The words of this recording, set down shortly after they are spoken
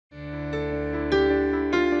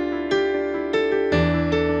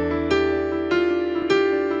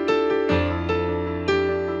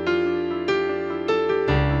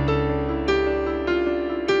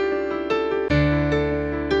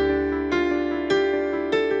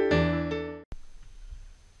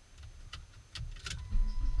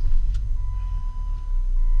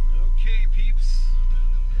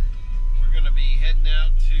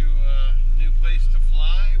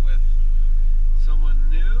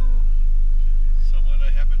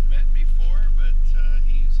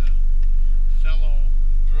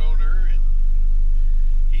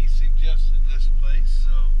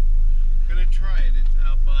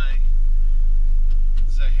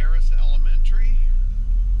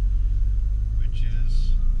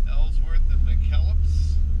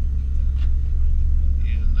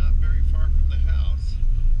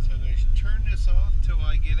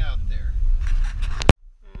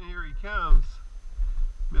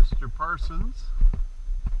Mr. Parsons,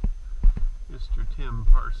 Mr. Tim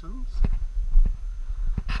Parsons,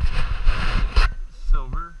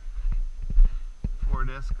 silver Ford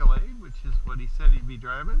Escalade, which is what he said he'd be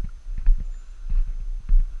driving.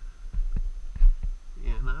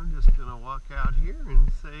 And I'm just going to walk out here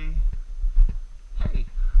and say, hey,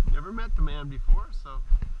 never met the man before, so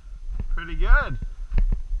pretty good.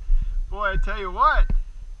 Boy, I tell you what,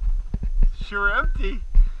 sure empty.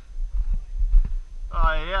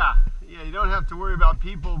 Oh yeah, you don't have to worry about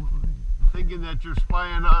people thinking that you're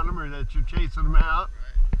spying on them or that you're chasing them out.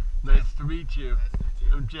 Right. Nice to meet you. Nice to meet you.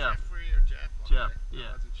 I'm Jeff. Jeffrey or Jeff? Okay. Jeff, yeah.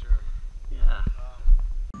 I wasn't sure. Yeah.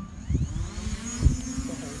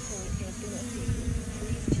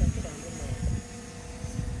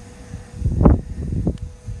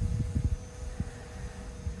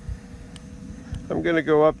 I'm going to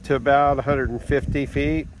go up to about 150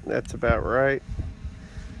 feet. That's about right.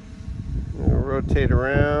 I'm going to rotate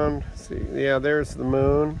around. See, yeah, there's the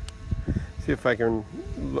moon. See if I can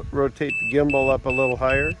rotate the gimbal up a little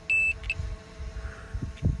higher.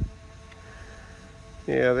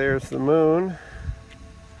 Yeah, there's the moon.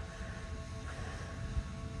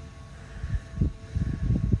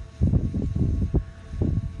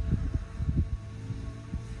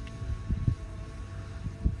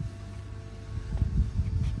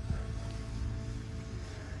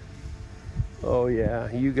 Oh yeah,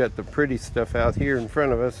 you got the pretty stuff out here in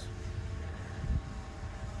front of us.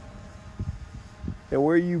 And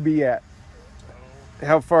where you be at?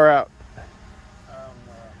 How far out?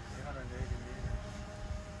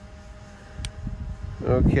 880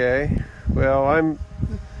 meters. Okay. Well, I'm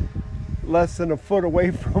less than a foot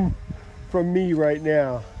away from me right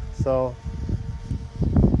now. So,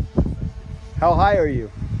 how high are you?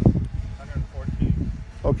 114.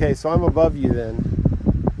 Okay, so I'm above you then.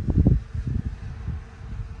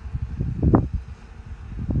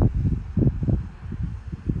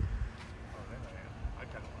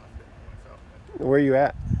 Where are you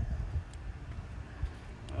at?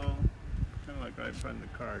 Oh, kind of like right behind the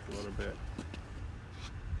cars a little bit.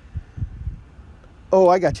 Oh,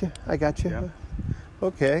 I got you. I got you. Yeah.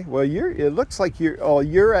 Okay. Well, it looks like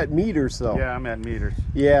you're at meters though. Yeah, I'm at meters.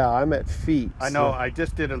 Yeah, I'm at feet. I know. So. I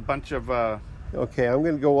just did a bunch of. Okay, I'm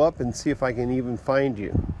going to go up and see if I can even find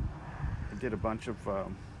you. I did a bunch of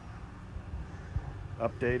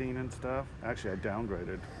updating and stuff. Actually, I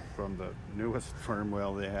downgraded from the newest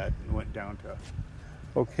firmware they had and went down to.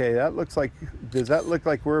 Okay, that looks like. Does that look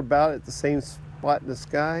like we're about at the same spot in the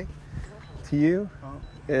sky to you? Oh,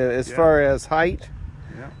 as yeah. far as height?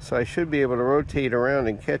 Yeah. So I should be able to rotate around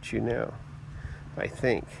and catch you now, I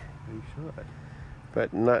think. You should.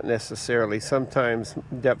 But not necessarily. Sometimes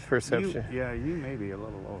depth perception. You may be a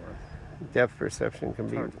little lower. Depth perception can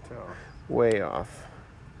It's be hard to tell. way off.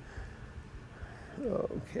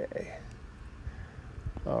 Okay.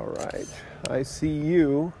 All right. I see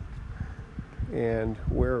you. And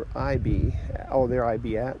where I be? Oh, there I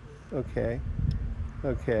be at. Okay.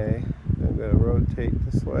 Okay. I'm going to rotate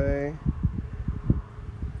this way.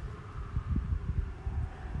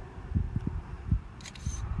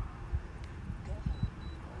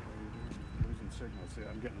 Losing signal. See,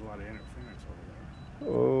 I'm getting a lot of interference over there.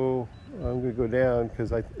 Oh, I'm going to go down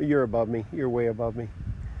because you're above me. You're way above me.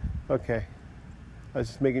 Okay. I was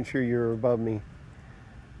just making sure you're above me.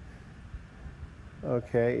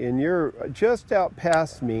 Okay, and you're just out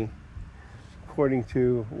past me, according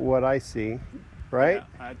to what I see, right?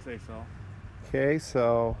 Yeah, I'd say so. Okay,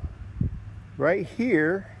 so right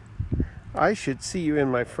here, I should see you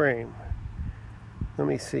in my frame. Let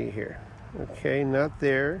me see here. Okay, not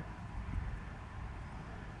there.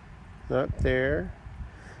 Not there.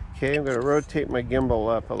 Okay, I'm going to rotate my gimbal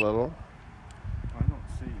up a little. I don't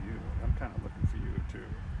see you. I'm kind of looking for you too.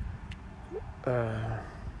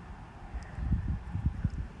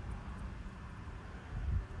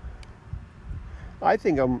 I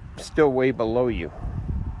think I'm still way below you,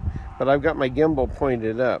 but I've got my gimbal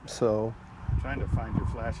pointed up, so. I'm trying to find your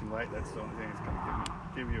flashing light. That's the only thing that's going to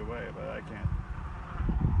give you away, but I can't.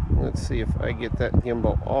 Let's see if I get that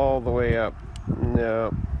gimbal all the way up.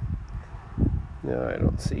 No, I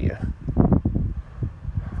don't see you.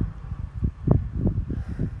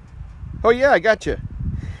 Oh yeah, I got you.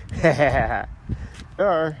 There.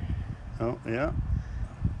 Oh yeah.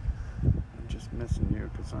 I'm just missing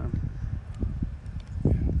you because I'm.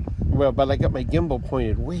 Well, but I got my gimbal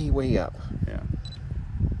pointed way up. Yeah.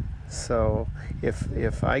 So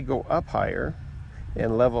if I go up higher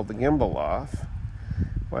and level the gimbal off,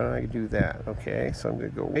 why don't I do that? Okay, so I'm going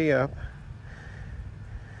to go way up.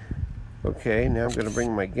 Okay, now I'm going to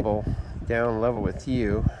bring my gimbal down level with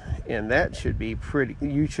you, and that should be pretty.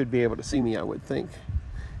 You should be able to see me, I would think.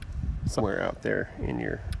 somewhere out there in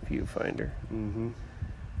your viewfinder. Mm-hmm.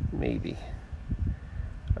 Maybe.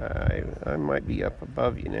 I might be up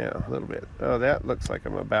above you now a little bit. Oh, that looks like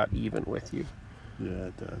I'm about even with you. Yeah,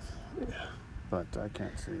 it does. Yeah. But I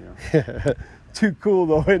can't see you. Too cool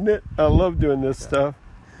though, isn't it? I love doing this stuff.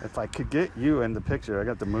 If I could get you in the picture, I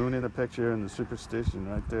got the moon in the picture and the superstition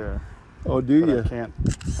right there. Oh, do you? I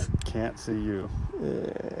can't see you.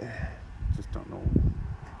 Just don't know.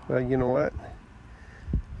 Well, you know what?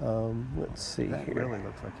 Let's see That here. really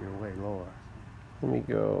looks like you're way lower. Let me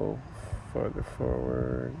go farther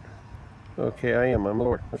forward. Okay, I am. I'm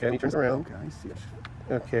lower. Okay, let me turn this around. Okay, I see it.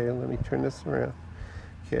 Okay, let me turn this around.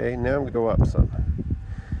 Okay, now I'm going to go up some.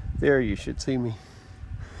 There, you should see me.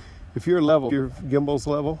 If you're level, your gimbal's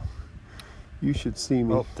level, you should see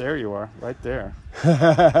me. Oh, there you are, right there.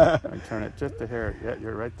 I turn it just a hair. Yeah,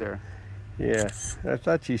 you're right there. Yeah, I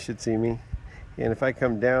thought you should see me. And if I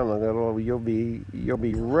come down a little, you'll be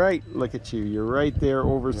right. Look at you. You're right there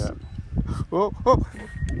over. Yeah. Oh, oh.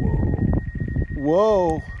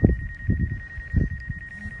 Whoa.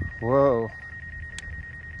 Whoa.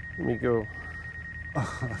 Let me go.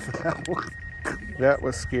 That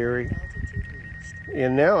was scary.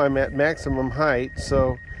 And now I'm at maximum height,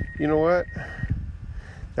 so you know what?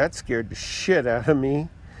 That scared the shit out of me.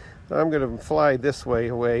 I'm going to fly this way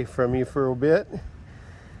away from you for a bit,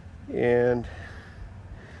 and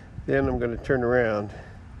then I'm going to turn around.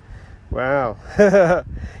 Wow.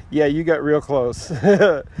 Yeah, you got real close.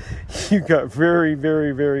 You got very,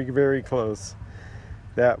 very, very, very close.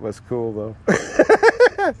 That was cool, though.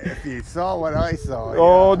 If you saw what I saw.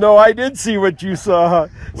 Oh, no, I did see what you saw.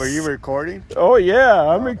 Were you recording? Oh, yeah,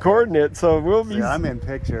 I'm recording it, so we'll be... Yeah, I'm in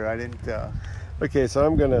picture. I didn't... Okay, so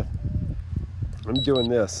I'm doing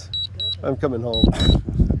this. I'm coming home.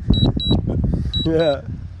 Yeah.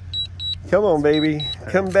 Come on, baby.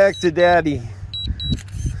 Come back to daddy.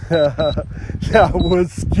 That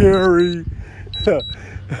was scary.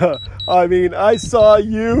 I mean, I saw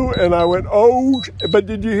you and I went, oh, but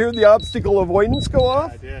did you hear the obstacle avoidance go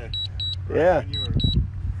off? I did. Yeah.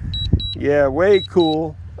 Yeah, way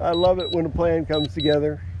cool. I love it when a plan comes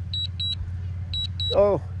together.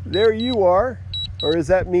 Oh, there you are. Or is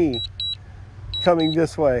that me coming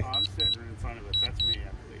this way? I'm sitting in front of us. That's me,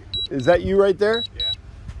 I believe. Is that you right there? Yeah.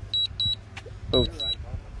 Oh.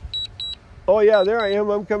 Oh yeah, there I am.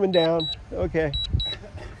 I'm coming down. Okay.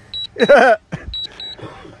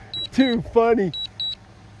 Too funny.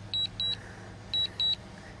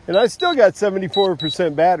 And I still got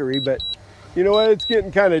 74% battery, but you know what? It's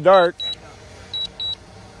getting kind of dark.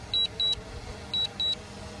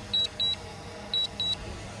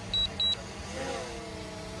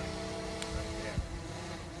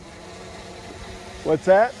 What's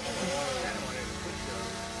that?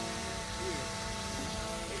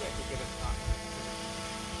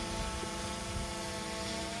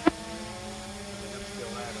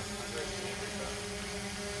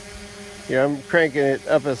 Yeah, I'm cranking it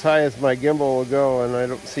up as high as my gimbal will go, and I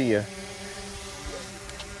don't see you.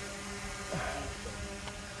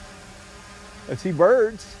 I see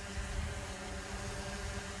birds.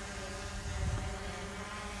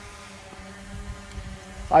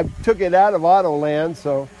 I took it out of auto land,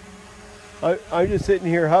 so I'm just sitting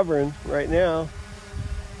here hovering right now.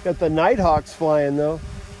 Got the nighthawks flying though.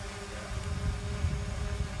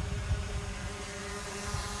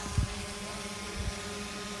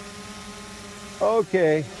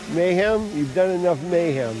 Okay, Mayhem, you've done enough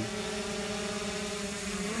mayhem.